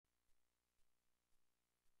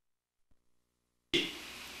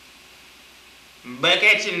I'm back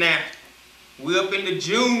at you now. We're up into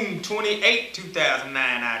June 28,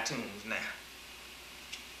 2009 iTunes now.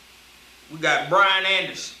 We got Brian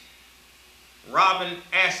Anderson, Robin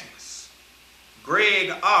Asmus,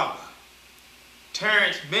 Greg Auger,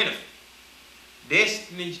 Terrence Benefit,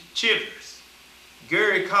 Destiny Chivers,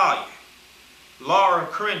 Gary Collier, Laura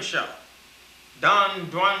Crenshaw, Don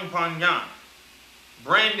Duanpanyan,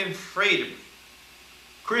 Brandon Frederich,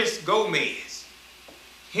 Chris Gomez,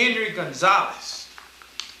 Henry Gonzalez,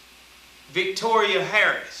 Victoria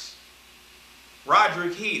Harris,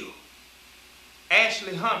 Roderick Hill,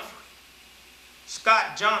 Ashley Humphrey,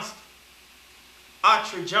 Scott Johnston,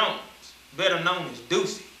 Autry Jones, better known as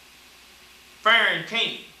Deucey, Farron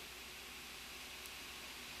King,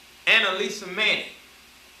 Annalisa Manning,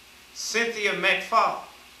 Cynthia McFall,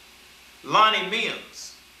 Lonnie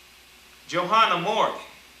Mills, Johanna Morgan,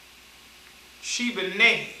 Sheba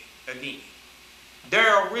Nehe again,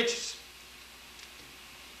 Daryl Richardson,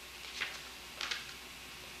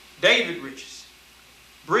 David Richardson,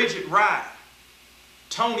 Bridget Ryder,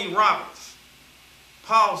 Tony Roberts,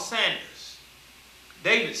 Paul Sanders,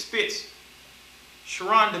 David Spitzer,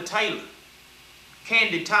 Sharonda Taylor,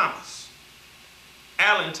 Candy Thomas,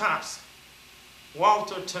 Alan Thompson,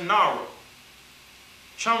 Walter Tenaro,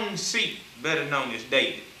 Chong C, better known as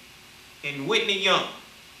David, and Whitney Young.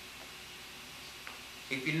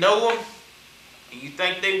 If you know them and you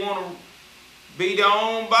think they want to be their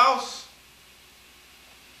own boss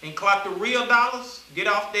and clock the real dollars, get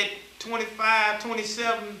off that 25,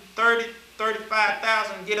 27, 30,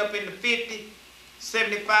 35,000, get up into 50,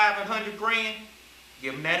 75, and 100 grand,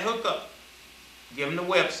 give them that hookup. Give them the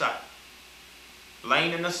website,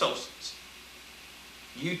 Lane and Associates,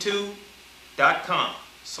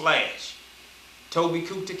 youtube.com/Toby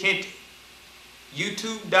Kutakente,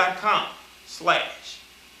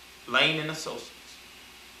 youtube.com/Lane and Associates.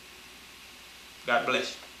 God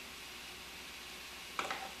bless you.